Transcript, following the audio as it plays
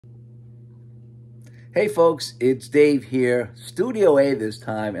Hey folks, it's Dave here, Studio A this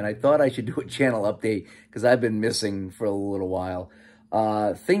time, and I thought I should do a channel update because I've been missing for a little while.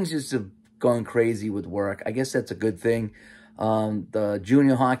 Things just have gone crazy with work. I guess that's a good thing. The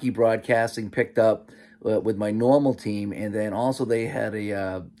junior hockey broadcasting picked up with my normal team, and then also they had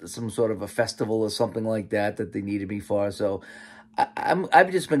some sort of a festival or something like that they needed me for. So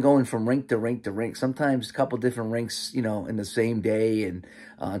I've just been going from rink to rink to rink, sometimes a couple different rinks, in the same day, and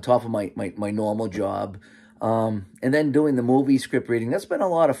on top of my normal job. And then doing the movie script reading. That's been a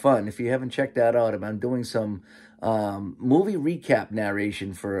lot of fun. If you haven't checked that out, I'm doing some movie recap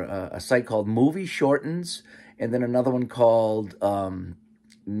narration for a site called Movie Shortens, and then another one called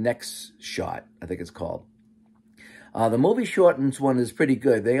Next Shot, I think it's called. The Movie Shortens one is pretty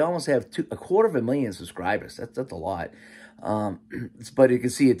good. They almost have 250,000 subscribers. That's a lot. But you can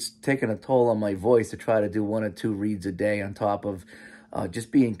see it's taking a toll on my voice to try to do 1 or 2 reads a day on top of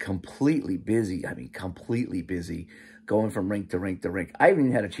just being completely busy. I mean, completely busy, going from rink to rink to rink. I haven't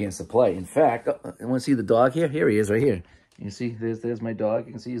even had a chance to play. In fact, you want to see the dog here? Here he is right here. You see, there's my dog.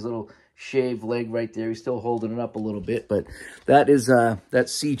 You can see his little shaved leg right there. He's still holding it up a little bit, but that's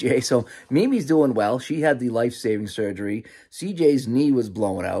CJ. So Mimi's doing well. She had the life-saving surgery. CJ's knee was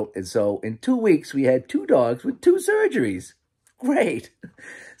blowing out, and so in 2 weeks, we had 2 dogs with 2 surgeries. Great.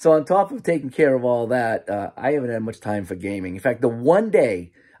 So on top of taking care of all that, I haven't had much time for gaming. In fact,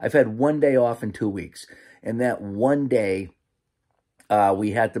 I've had 1 day off in 2 weeks, and that 1 day,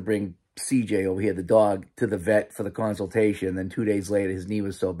 we had to bring CJ over here, the dog, to the vet for the consultation. Then 2 days later, his knee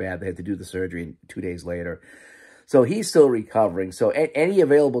was so bad they had to do the surgery 2 days later. So he's still recovering. So any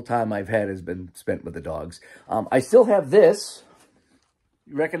available time I've had has been spent with the dogs. I still have this.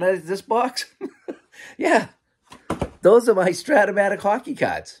 You recognize this box? Yeah. Those are my Stratomatic hockey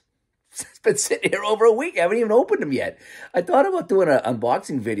cards. It's been sitting here over a week. I haven't even opened them yet. I thought about doing an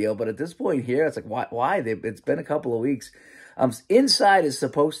unboxing video, but at this point here, it's like, why? It's been a couple of weeks. Inside is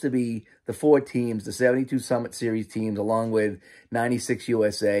supposed to be the 4 teams, the 72 Summit Series teams, along with 96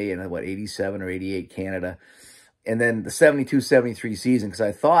 USA and, 87 or 88 Canada. And then the 72-73 season, because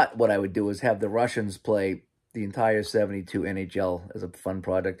I thought what I would do is have the Russians play the entire 72 NHL as a fun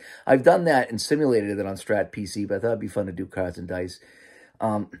project. I've done that and simulated it on Strat PC, but I thought it'd be fun to do cards and dice.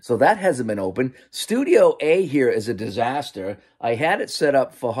 So that hasn't been open. Studio A here is a disaster. I had it set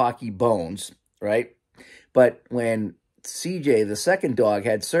up for Hockey Bones, right? But when CJ, the second dog,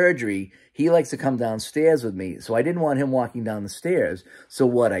 had surgery, he likes to come downstairs with me. So I didn't want him walking down the stairs. So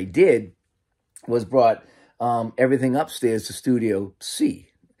what I did was brought everything upstairs to Studio C.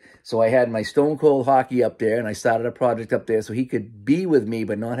 So I had my Stone Cold Hockey up there, and I started a project up there so he could be with me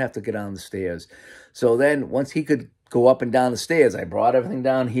but not have to get down the stairs. So then once he could go up and down the stairs, I brought everything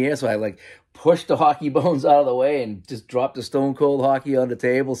down here. So I pushed the Hockey Bones out of the way and just dropped the Stone Cold Hockey on the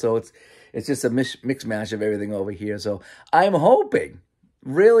table. So it's just a mix mash of everything over here. So I'm hoping,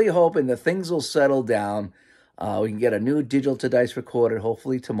 really hoping that things will settle down. We can get a new digital to dice recorded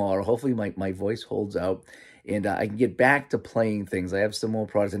hopefully tomorrow. Hopefully my voice holds out. And I can get back to playing things. I have some more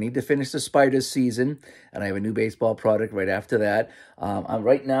products. I need to finish the Spiders season, and I have a new baseball product right after that.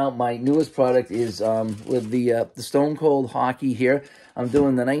 Right now, my newest product is with the Stone Cold Hockey here. I'm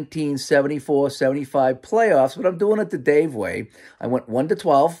doing the 1974-75 playoffs, but I'm doing it the Dave way. I went 1 to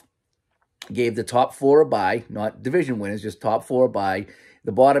 12, gave the top 4 a bye, not division winners, just top 4 a bye.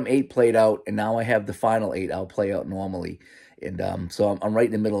 The bottom 8 played out, and now I have the final 8 I'll play out normally. And so I'm right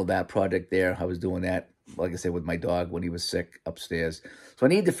in the middle of that project there. I was doing that, like I said, with my dog when he was sick upstairs. So I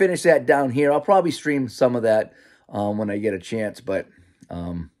need to finish that down here. I'll probably stream some of that when I get a chance, but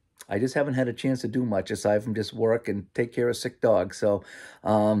I just haven't had a chance to do much aside from just work and take care of sick dogs. So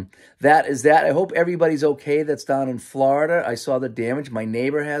that is that. I hope everybody's okay that's down in Florida. I saw the damage. My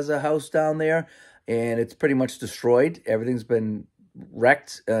neighbor has a house down there, and it's pretty much destroyed. Everything's been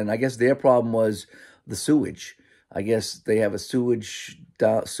wrecked, and I guess their problem was the sewage. I guess they have a sewage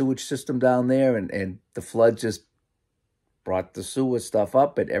system down there, and the flood just brought the sewer stuff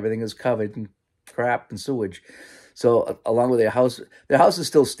up, and everything is covered in crap and sewage. So along with their house is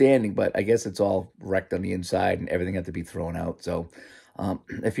still standing, but I guess it's all wrecked on the inside, and everything had to be thrown out. So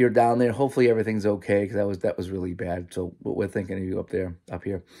if you're down there, hopefully everything's okay, because that was really bad. So we're thinking of you up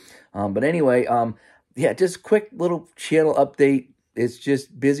here. But anyway, yeah, just quick little channel update. It's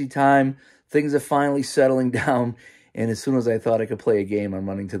just busy time. Things are finally settling down, and as soon as I thought I could play a game, I'm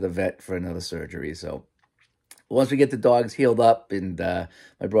running to the vet for another surgery. So once we get the dogs healed up and my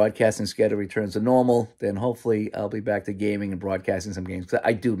broadcasting schedule returns to normal, then hopefully I'll be back to gaming and broadcasting some games, because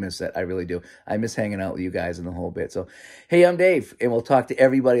I do miss that. I really do. I miss hanging out with you guys in the whole bit. So, hey, I'm Dave, and we'll talk to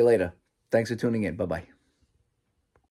everybody later. Thanks for tuning in. Bye-bye.